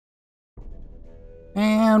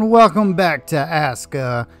And welcome back to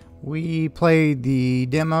ASKA. We played the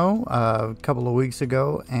demo a couple of weeks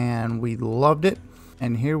ago and we loved it.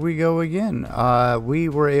 And here we go again. We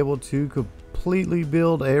were able to completely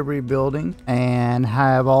build every building and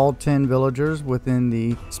have all 10 villagers within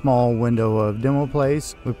the small window of demo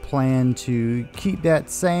place. We plan to keep that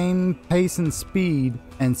same pace and speed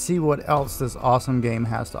and see what else this awesome game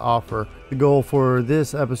has to offer. The goal for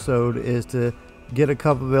this episode is to get a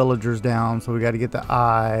couple villagers down, so we got to get the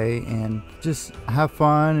eye and just have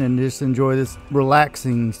fun and just enjoy this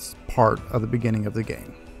relaxing part of the beginning of the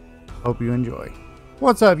game. Hope you enjoy.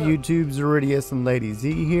 What's up YouTube, Zeridius and Lady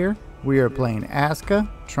Z here. We are playing ASKA,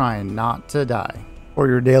 trying not to die. For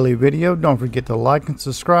your daily video, don't forget to like and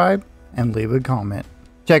subscribe and leave a comment.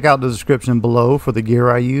 Check out the description below for the gear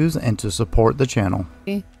I use and to support the channel.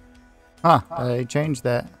 I changed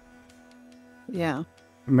that. Yeah.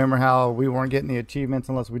 Remember how we weren't getting the achievements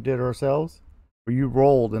unless we did it ourselves? Well, you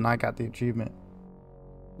rolled and I got the achievement.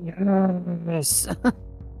 Yes.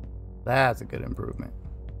 That's a good improvement.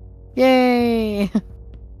 Yay.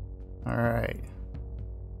 Alright.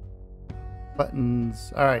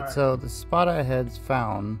 Buttons. Alright, so the spot I had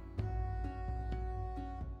found.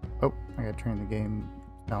 Oh, I gotta turn the game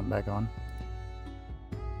sound back on.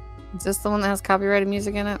 Is this the one that has copyrighted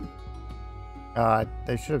music in it?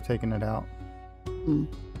 They should have taken it out.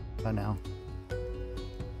 By now.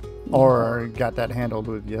 Or got that handled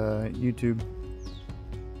with YouTube.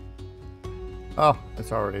 Oh,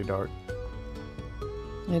 it's already dark.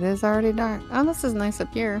 It is already dark. Oh, this is nice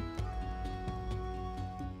up here.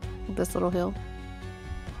 This little hill.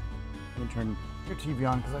 Let me turn your TV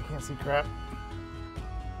on because I can't see crap.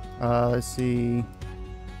 Let's see. It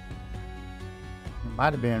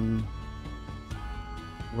might have been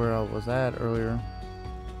where I was at earlier.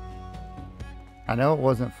 I know it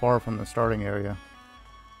wasn't far from the starting area.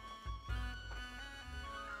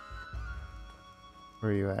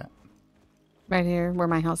 Where are you at? Right here, where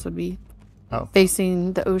my house would be. Oh.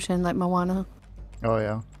 Facing the ocean like Moana. Oh,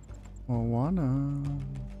 yeah. Moana.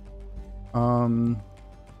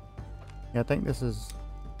 Yeah, I think this is...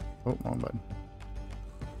 Oh, wrong button.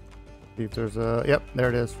 See if there's a... Yep, there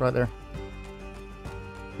it is, right there.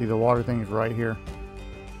 See, the water thing is right here.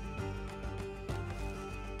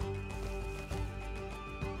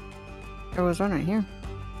 There was one right here.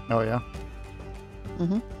 Oh, yeah?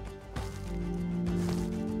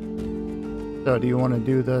 So, do you want to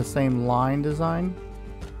do the same line design?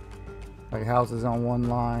 Like houses on one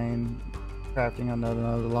line, crafting on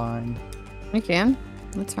another line? We can.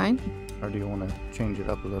 That's fine. Or do you want to change it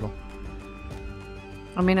up a little?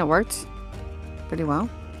 I mean, it worked pretty well.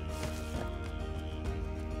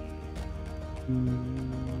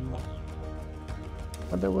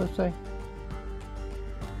 What'd that wisp say?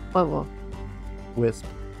 Whoa. Wisp.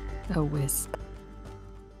 A wisp.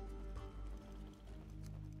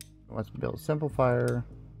 Let's build simple fire.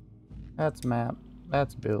 That's map.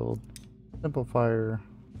 That's build. Simple fire.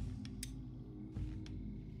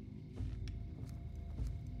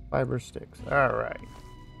 Fiber sticks. Alright.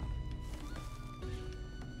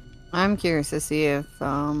 I'm curious to see if,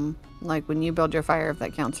 like, when you build your fire, if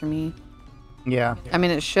that counts for me. Yeah. I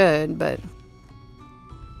mean, it should, but...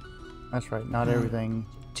 That's right. Not everything.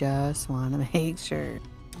 Just want to make sure.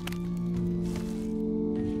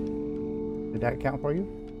 Did that count for you?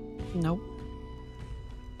 Nope.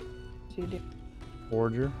 You do.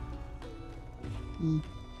 Forger.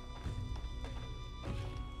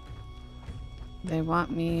 They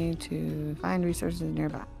want me to find resources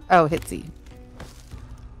nearby. Oh, hit Z.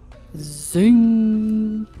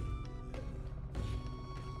 Zing.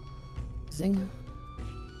 Zing.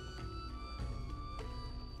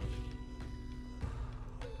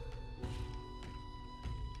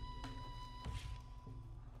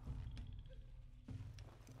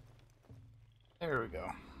 There we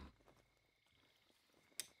go.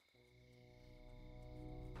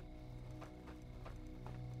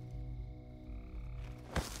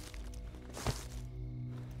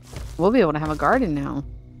 We'll be able to have a garden now.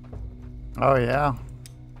 Oh yeah.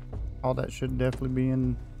 All that should definitely be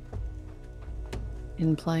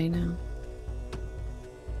in play now.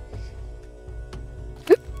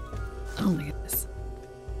 Oh my goodness.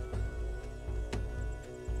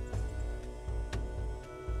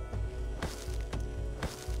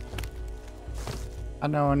 I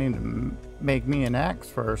know I need to make me an axe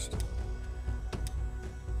first.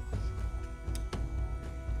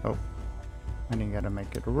 Oh, and you gotta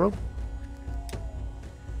make it a rope.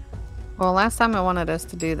 Well, last time I wanted us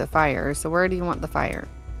to do the fire, so where do you want the fire?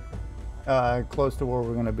 Close to where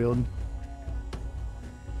we're gonna build.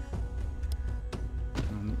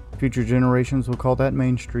 Future generations will call that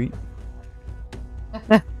Main Street.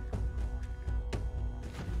 Does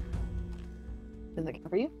it count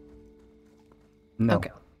for you? No.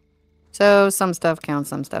 Okay. So some stuff counts,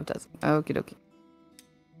 some stuff doesn't. Okie dokie.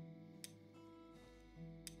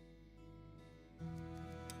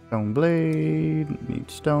 Stone blade.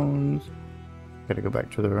 Need stones. Gotta go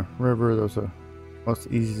back to the river. Those are most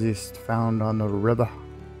easiest found on the river.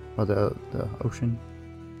 Or the ocean.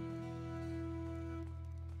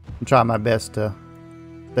 I'm trying my best to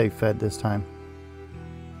stay fed this time.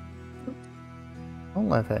 Don't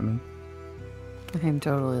laugh at me. I'm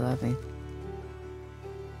totally laughing.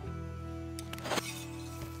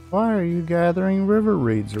 Why are you gathering river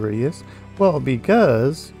reeds, Rias? Well,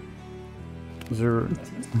 because... there...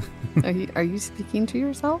 Are you speaking to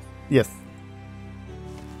yourself? Yes.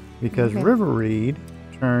 Because Okay. river reed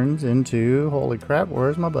turns into... Holy crap,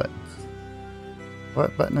 where's my buttons?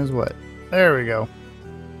 What button is what? There we go.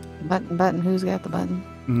 Button. Who's got the button?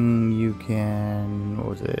 You can... What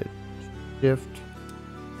was it? Shift.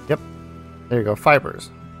 Yep. There you go. Fibers.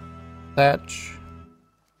 Thatch.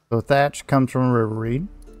 So thatch comes from river reed.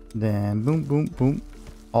 Then boom, boom, boom.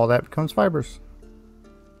 All that becomes fibers.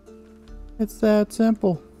 It's that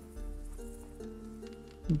simple.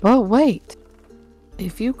 But wait.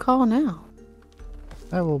 If you call now.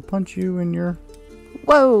 I will punch you in your...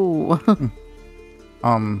 Whoa!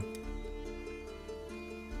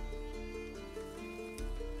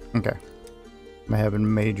 Okay. I'm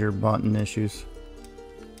having major button issues.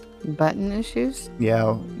 Button issues?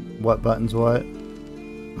 Yeah, what button's what?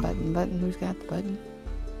 Button. Who's got the button?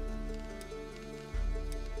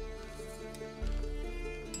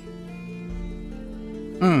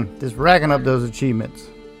 Just racking up those achievements.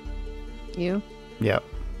 You? Yep.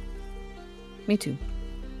 Me too.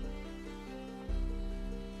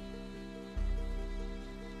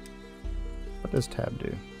 What does tab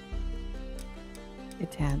do?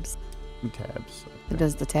 It tabs. Tabs. It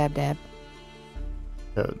does the tab dab.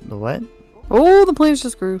 The what? Oh, the plants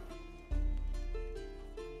just grew.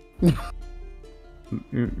 You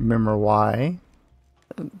remember why?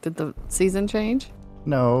 Did the season change?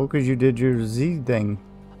 No, because you did your Z thing.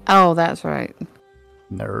 Oh, that's right.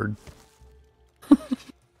 Nerd.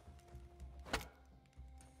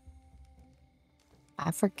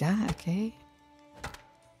 I forgot, okay?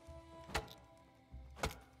 It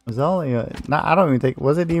was only I don't even think,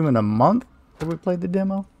 was it even a month that we played the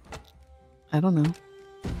demo? I don't know.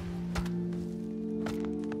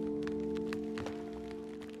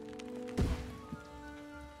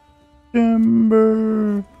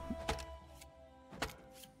 Timber.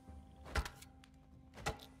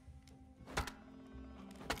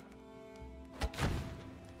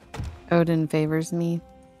 Odin favors me.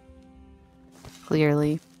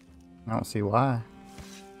 Clearly. I don't see why.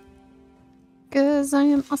 'Cause I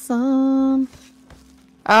am awesome.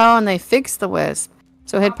 Oh, and they fixed the wisp.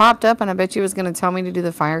 So it had popped up and I bet you was going to tell me to do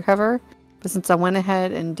the fire cover. But since I went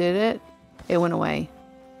ahead and did it, it went away.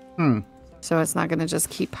 So it's not going to just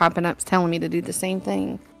keep popping up telling me to do the same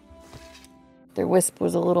thing. Their wisp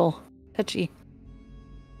was a little touchy.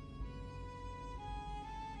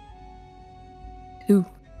 Ooh.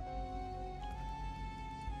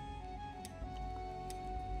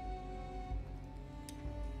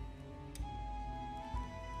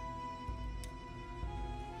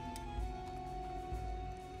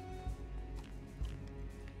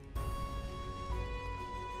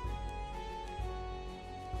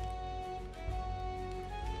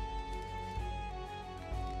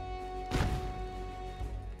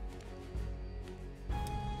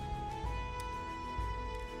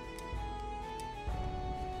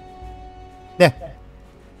 Yeah.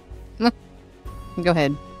 Go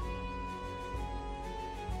ahead.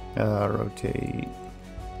 Rotate.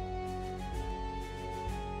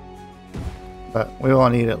 But we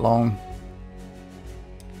won't need it long.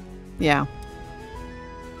 Yeah.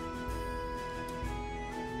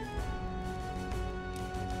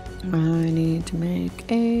 I need to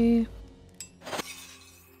make a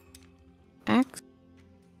axe.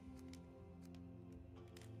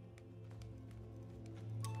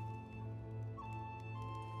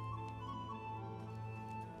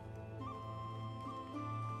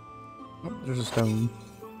 Oh, there's a stone.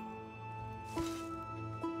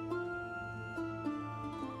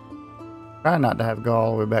 Try not to have to go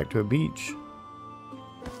all the way back to a beach.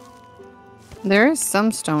 There is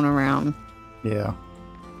some stone around, Yeah.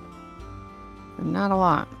 but not a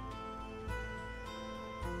lot.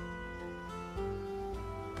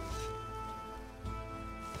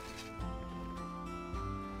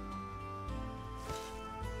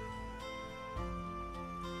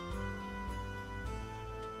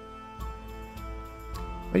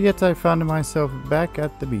 But yet I found myself back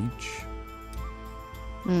at the beach.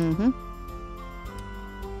 Mm-hmm.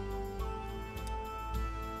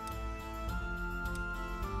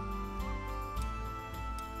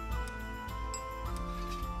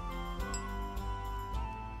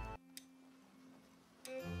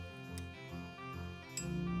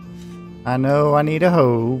 I know I need a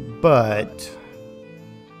hoe, but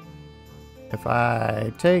if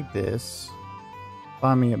I take this,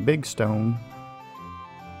 find me a big stone.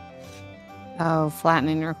 Oh,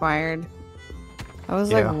 flattening required. I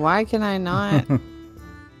was Yeah. like, why can I not? Yep,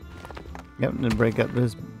 and then break up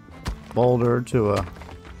this boulder to a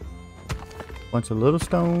bunch of little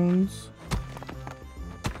stones.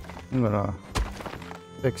 I'm gonna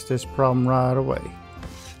fix this problem right away.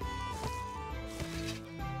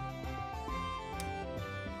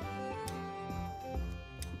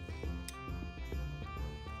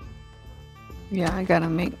 Yeah, I gotta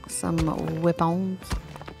make some whip-ons.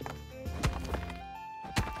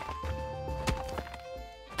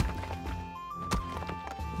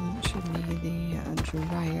 That should be the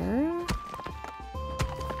dryer.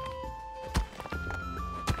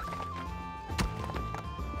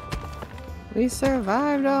 We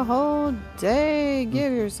survived a whole day.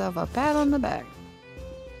 Give yourself a pat on the back.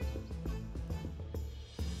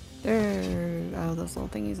 There. Oh, those little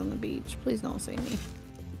thingies on the beach. Please don't see me.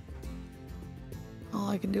 All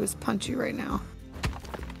I can do is punch you right now.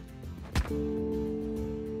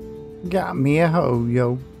 Got me a hoe,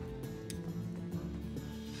 yo.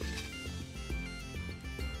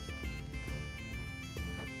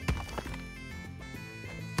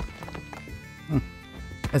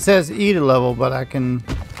 It says eat a level, but I can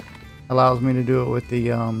allows me to do it with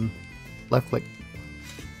the left click.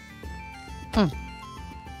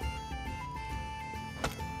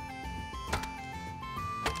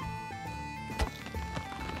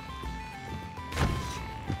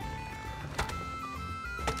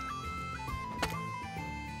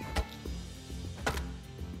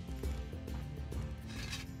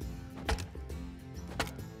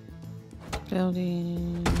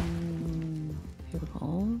 Building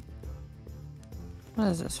people. What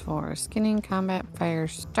is this for? Skinning, combat, fire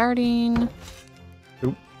starting.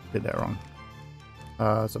 Oop, did that wrong.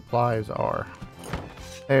 Supplies are.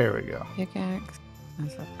 There we go. Pickaxe.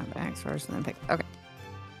 Let's have axe first and then pick. Okay.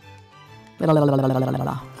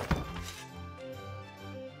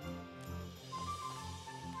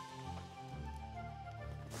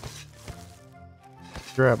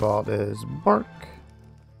 Grab all this bark.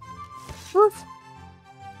 Woof.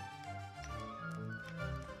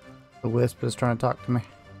 The wisp is trying to talk to me.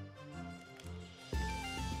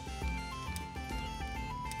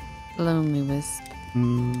 Lonely wisp.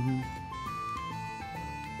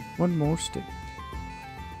 One more stick.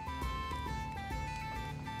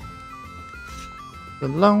 The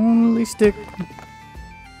lonely stick.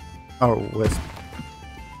 Oh, wisp.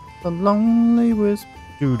 The lonely wisp.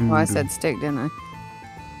 Doo -doo Oh, I -doo. said stick, didn't I?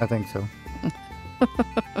 I think so.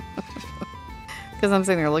 Because I'm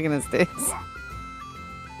sitting here looking at sticks.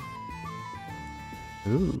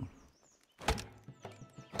 Ooh.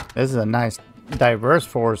 This is a nice diverse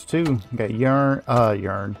forest too. You got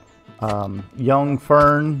young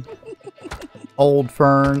fern, old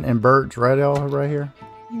fern, and birch right here.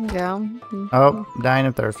 Yeah. Oh, dying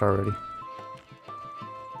of thirst already.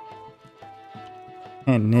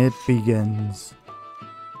 And it begins.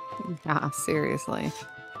 Ah, seriously.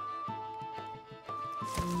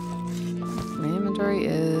 My inventory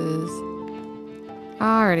is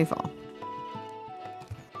already full.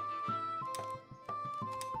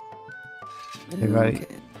 Everybody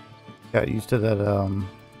got used to that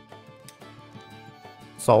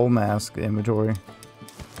soul mask inventory.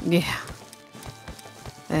 Yeah.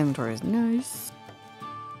 The inventory is nice.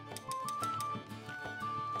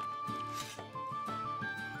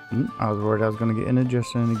 I was worried I was going to get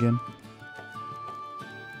indigestion again.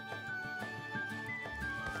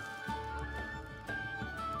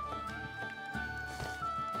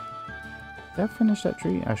 Did I finish that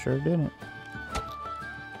tree? I sure didn't.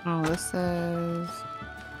 Oh, this says...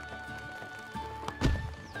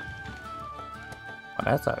 Oh,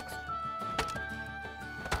 that sucks.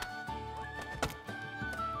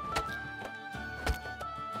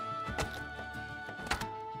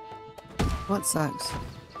 What sucks?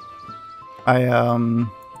 I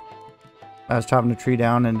was chopping a tree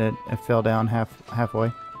down and it fell down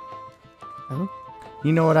halfway. Oh?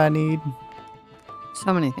 You know what I need?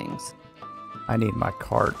 So many things. I need my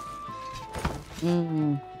cart.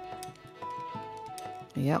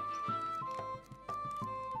 Yep.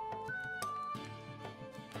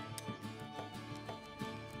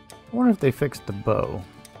 I wonder if they fixed the bow.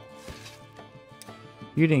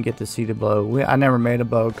 You didn't get to see the bow. I never made a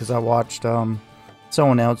bow because I watched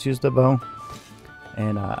someone else used a bow,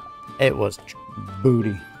 and it was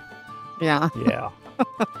booty. Yeah. Yeah.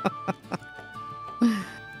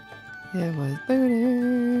 It was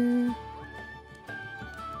booty.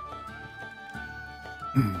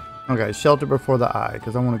 Okay, shelter before the eye,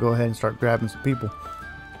 because I want to go ahead and start grabbing some people.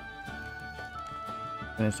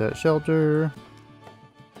 Finish that shelter.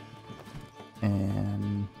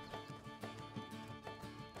 And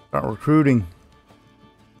start recruiting.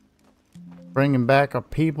 Bringing back our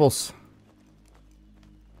peoples.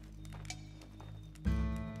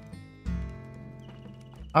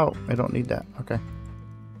 Oh, I don't need that. Okay.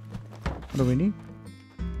 What do we need?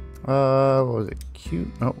 What was it? Cute?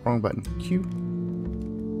 Oh, wrong button. Cute.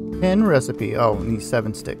 10 recipe. Oh, we need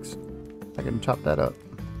 7 sticks. I can chop that up.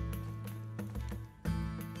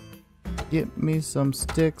 Get me some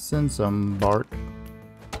sticks and some bark.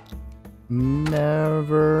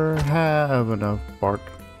 Never have enough bark.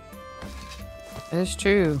 It's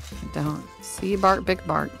true. Don't see bark, big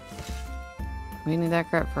bark. We need that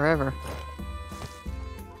crap forever.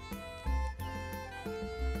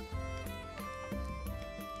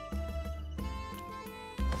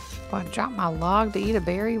 I dropped my log to eat a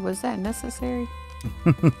berry. Was that necessary?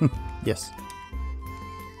 Yes.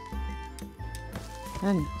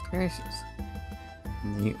 Goodness gracious.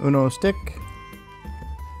 The Uno stick.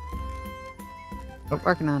 Oh.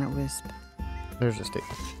 Working on it, Wisp. There's a stick.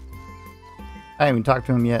 I haven't even talked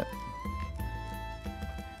to him yet.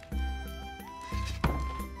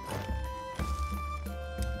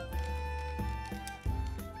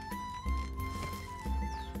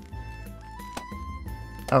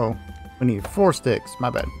 Oh, we need 4 sticks. My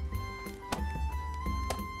bad.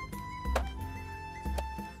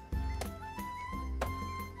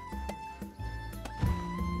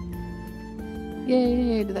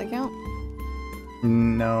 Yay, did that count?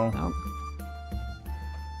 No. Oh.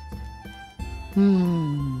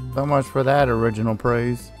 So much for that original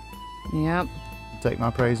praise. Yep. Take my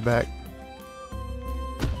praise back.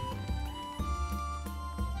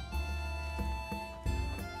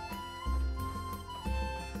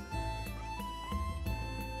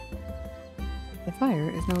 The fire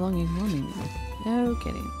is no longer warming me. No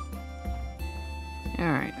kidding.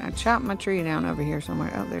 Alright, I chopped my tree down over here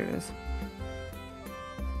somewhere. Oh, there it is.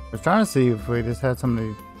 I was trying to see if we just had some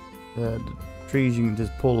of the trees you can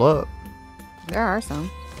just pull up. There are some.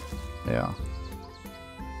 Yeah.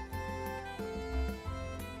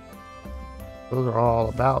 Those are all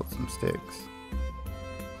about some sticks.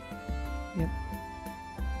 Yep.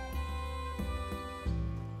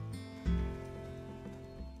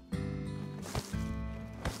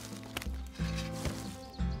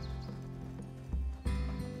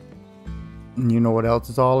 And you know what else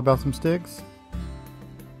is all about some sticks?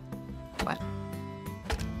 What?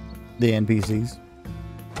 The NPCs.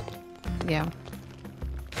 Yeah.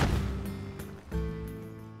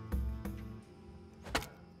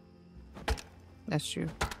 That's true.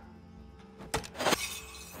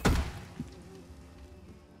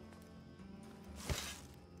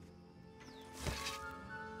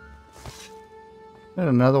 There's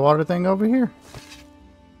another water thing over here.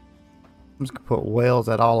 I'm just gonna put whales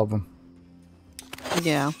at all of them.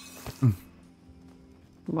 Yeah.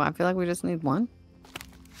 Well, I feel like we just need one.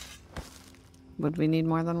 Would we need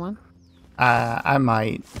more than one? I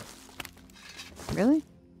might, Really?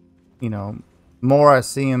 you know, more I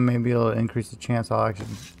see them, maybe it'll increase the chance I'll actually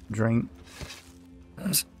drink.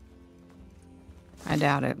 I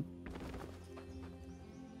doubt it.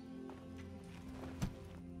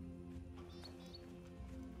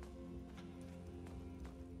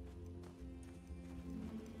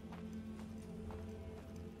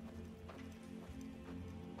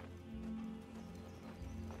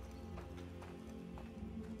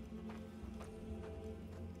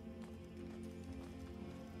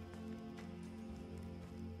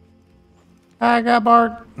 I got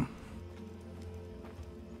bark.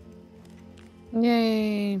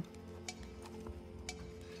 Yay.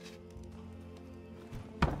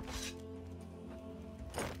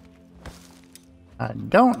 I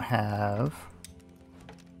don't have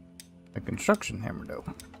a construction hammer though.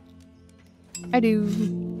 I do.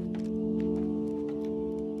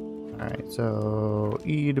 Alright, so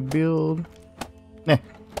E to build.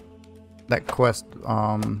 That quest,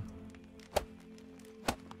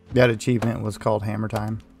 that achievement was called Hammer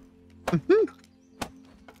Time. Boom.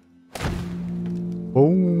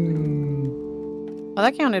 Well,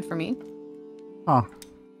 that counted for me. Huh.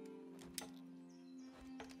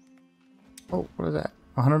 Oh, what is that?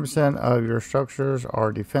 100% of your structures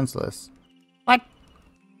are defenseless. What?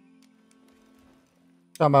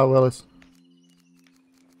 Talking about Willis.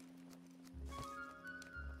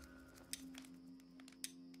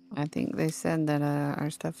 I think they said that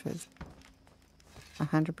our stuff is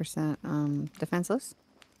 100% defenseless.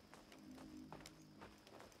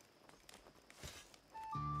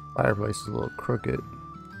 Fireplace is a little crooked.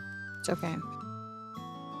 It's okay.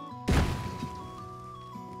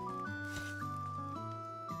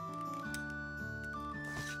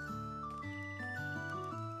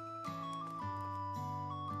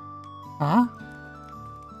 Huh?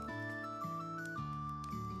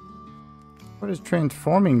 What is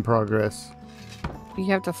transforming progress? You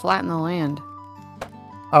have to flatten the land.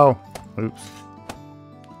 Oh, oops.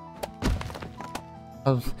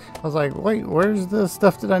 I was like, wait, where's the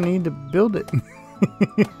stuff that I need to build it?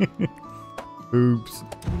 Oops.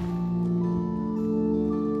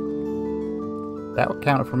 That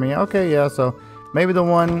counted for me. Okay, yeah, so maybe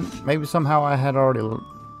maybe somehow I had already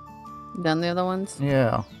done the other ones?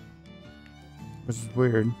 Yeah. Which is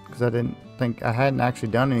weird, because I hadn't actually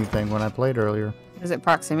done anything when I played earlier. Is it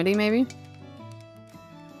proximity, maybe?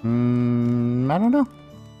 I don't know.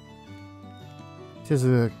 This is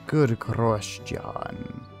a good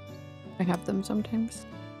question. I have them sometimes.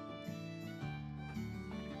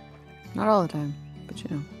 Not all the time, but you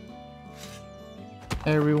know.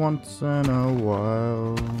 Every once in a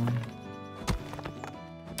while.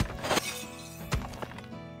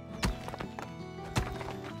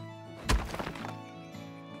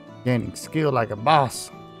 Gaining skill like a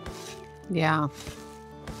boss. Yeah.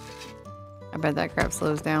 I bet that crap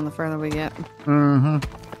slows down the further we get. Mm-hmm.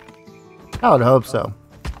 I would hope so.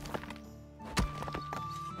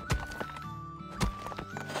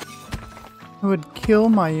 It would kill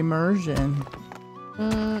my immersion.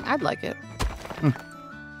 I'd like it.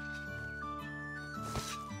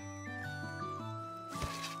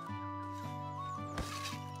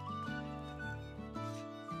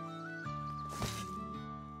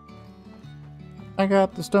 I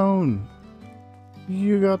got the stone.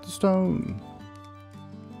 You got the stone.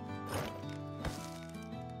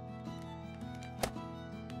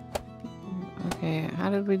 Okay,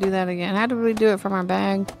 how did we do that again? How did we do it from our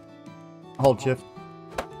bag? Hold shift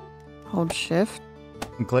Hold shift.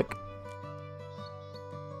 and click.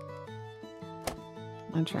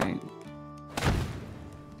 That's right.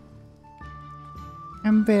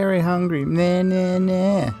 I'm very hungry. Nah, nah,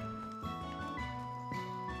 nah.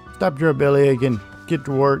 Stop your belly aching. Get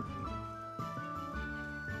to work.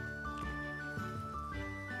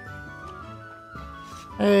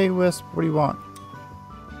 Hey, Wisp, what do you want?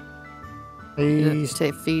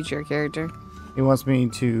 To feed your character. He wants me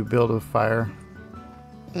to build a fire.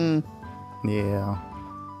 Mm. Yeah.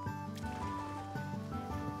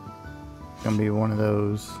 Gonna be one of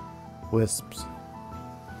those wisps.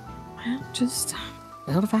 Well, just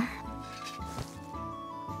build a fire.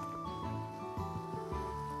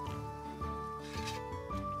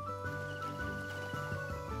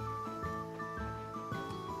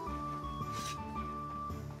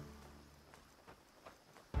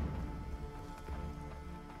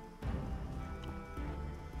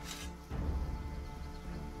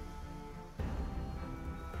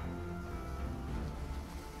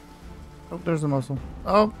 Oh, there's a mussel.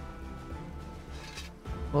 Oh!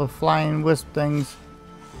 Little flying wisp things.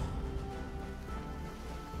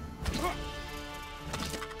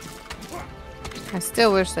 I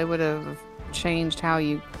still wish they would have changed how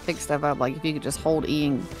you pick stuff up. Like if you could just hold E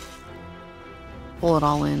and pull it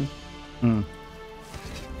all in.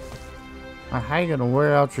 How you gonna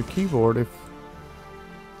wear out your keyboard if...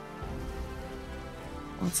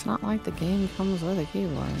 Well, it's not like the game comes with a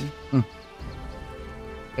keyboard.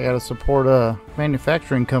 They gotta support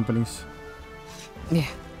manufacturing companies. Yeah.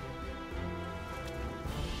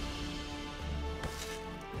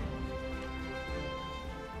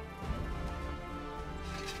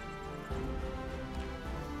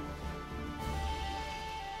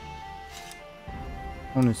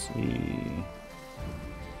 I wanna see...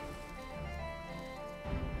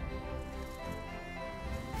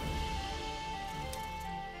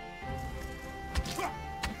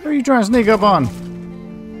 Who are you trying to sneak up on?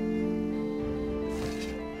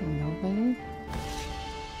 Nobody?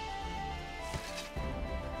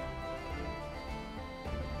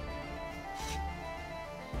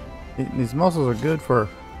 These mussels are good for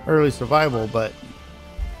early survival, but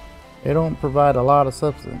they don't provide a lot of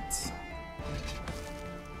substance.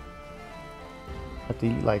 Have to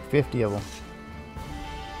eat like 50 of them.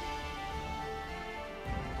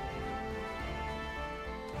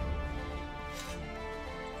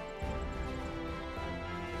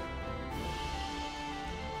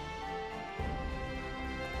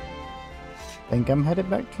 Think I'm headed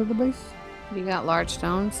back to the base. You got large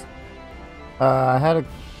stones? I had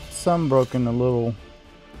some broken a little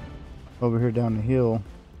over here down the hill.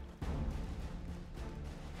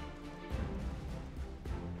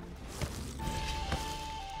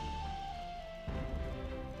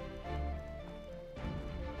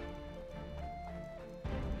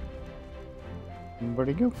 Where'd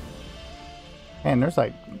he go? Man, there's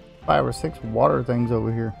like 5 or 6 water things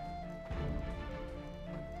over here.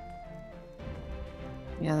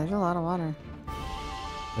 Yeah, there's a lot of water.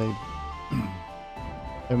 They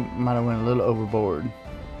might have went a little overboard.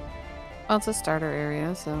 Well, it's a starter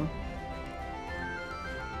area, so.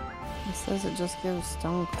 It says it just gives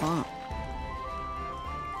stone clump.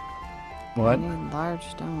 What? I need large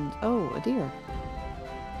stones. Oh, a deer.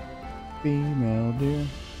 Female deer.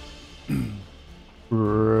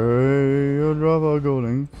 Ray, a drop of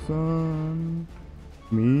golden sun.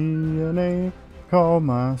 Me a name, call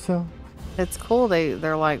myself. It's cool.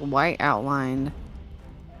 They're like white outlined.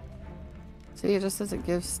 See, it just says it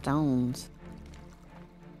gives stones.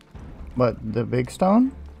 What, the big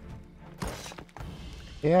stone?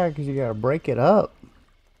 Yeah, because you gotta break it up.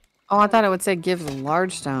 Oh, I thought it would say gives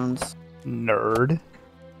large stones. Nerd.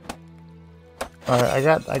 Alright,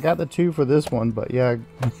 I got the 2 for this one, but yeah.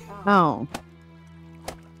 Oh.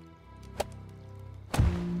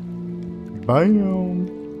 Bam.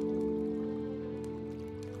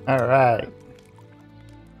 Alright.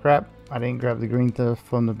 Crap, I didn't grab the green stuff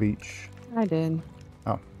from the beach. I did.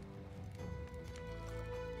 Oh.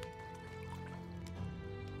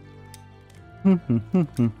 Can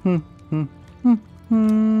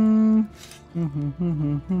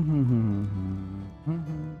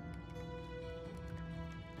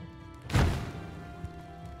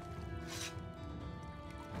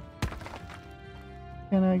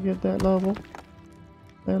I get that level?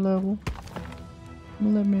 That level?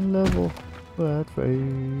 Let me level that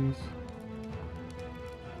face.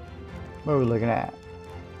 What are we looking at?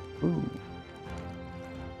 Ooh.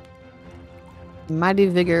 Mighty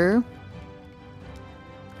Vigor.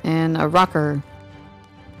 And a rocker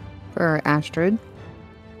for Astrid.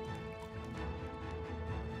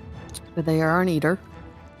 But they are an eater.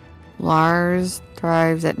 Lars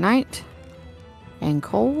thrives at night and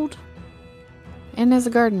cold and as a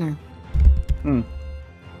gardener. Hmm.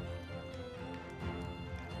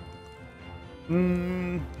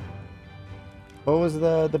 What was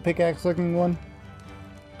the pickaxe looking one?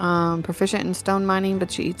 Proficient in stone mining,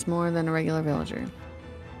 but she eats more than a regular villager.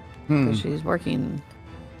 Because she's working.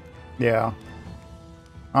 Yeah.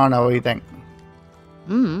 I don't know, what do you think?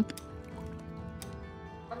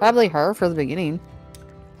 Probably her for the beginning.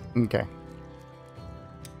 Okay.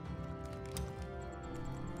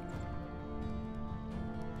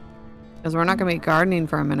 Because we're not going to be gardening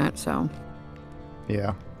for a minute, so.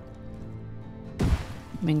 Yeah.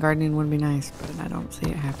 I mean, gardening would be nice, but I don't see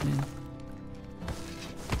it happening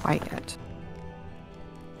quite yet.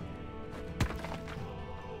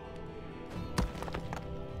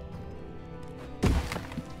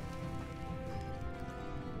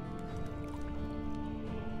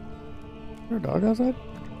 Is there a dog outside?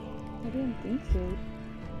 I didn't think so.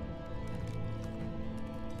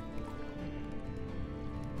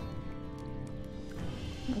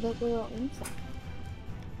 I thought they were inside.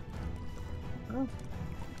 Oh.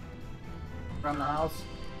 Around the house?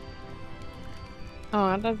 Oh,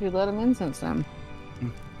 I thought you let him in since then.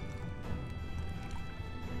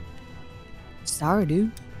 Sorry,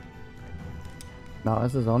 dude. No,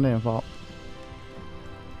 it's his own damn fault.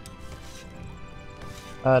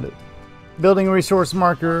 Building resource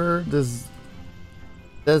marker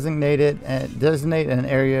designate an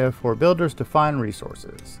area for builders to find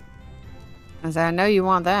resources. I said, I know you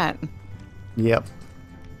want that. Yep.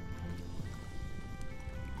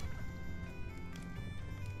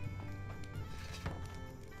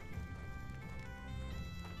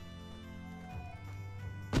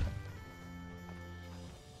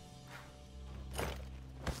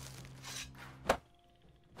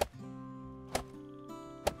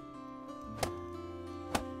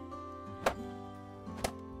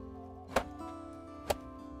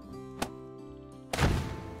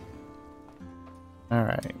 All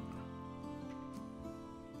right.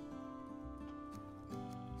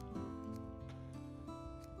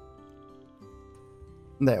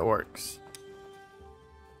 That works.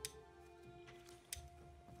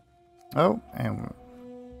 Oh, and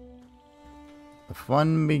the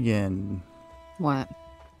fun begin. What?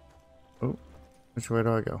 Oh, which way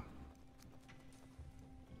do I go?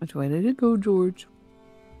 Which way did it go, George?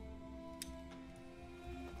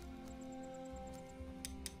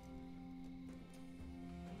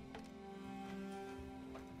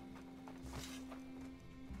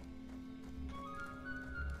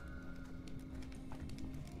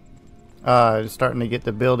 Starting to get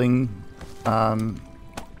the building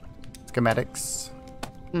schematics.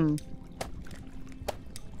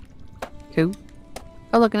 Cool.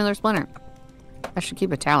 Oh, look, another splinter. I should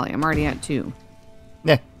keep a tally. I'm already at 2.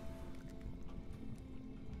 Yeah.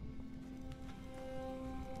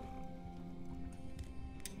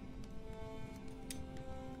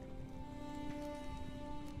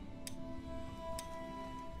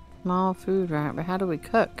 small food rack, but how do we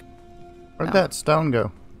cook? Where'd that stone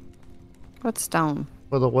go? What stone?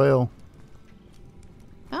 For the whale.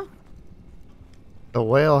 Oh. The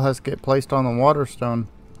whale has to get placed on the water stone.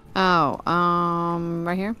 Oh,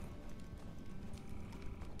 right here?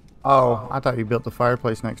 Oh, I thought you built the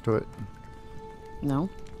fireplace next to it. No.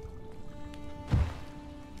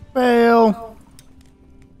 Fail.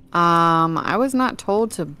 I was not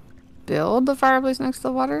told to build the fireplace next to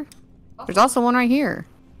the water. There's also one right here.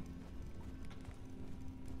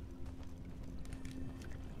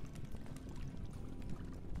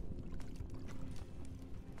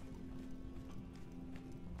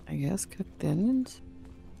 I guess cooked onions?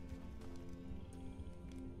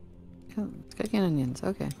 Oh, it's cooking onions,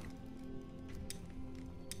 okay.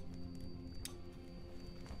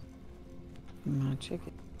 My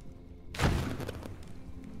chicken.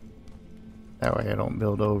 That way I don't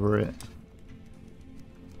build over it.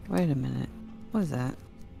 Wait a minute. What is that?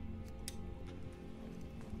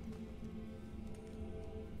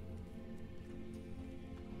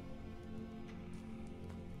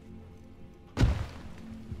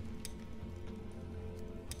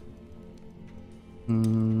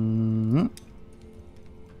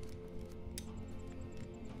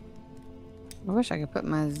 I wish I could put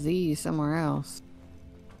my Z somewhere else.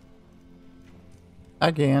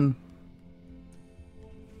 Again.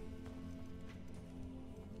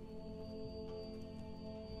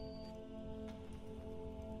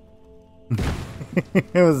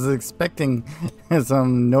 I was expecting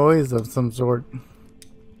some noise of some sort.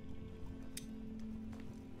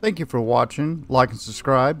 Thank you for watching. Like and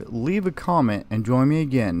subscribe, leave a comment, and join me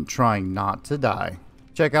again trying not to die.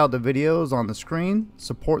 Check out the videos on the screen,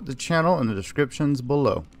 support the channel in the descriptions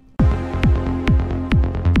below.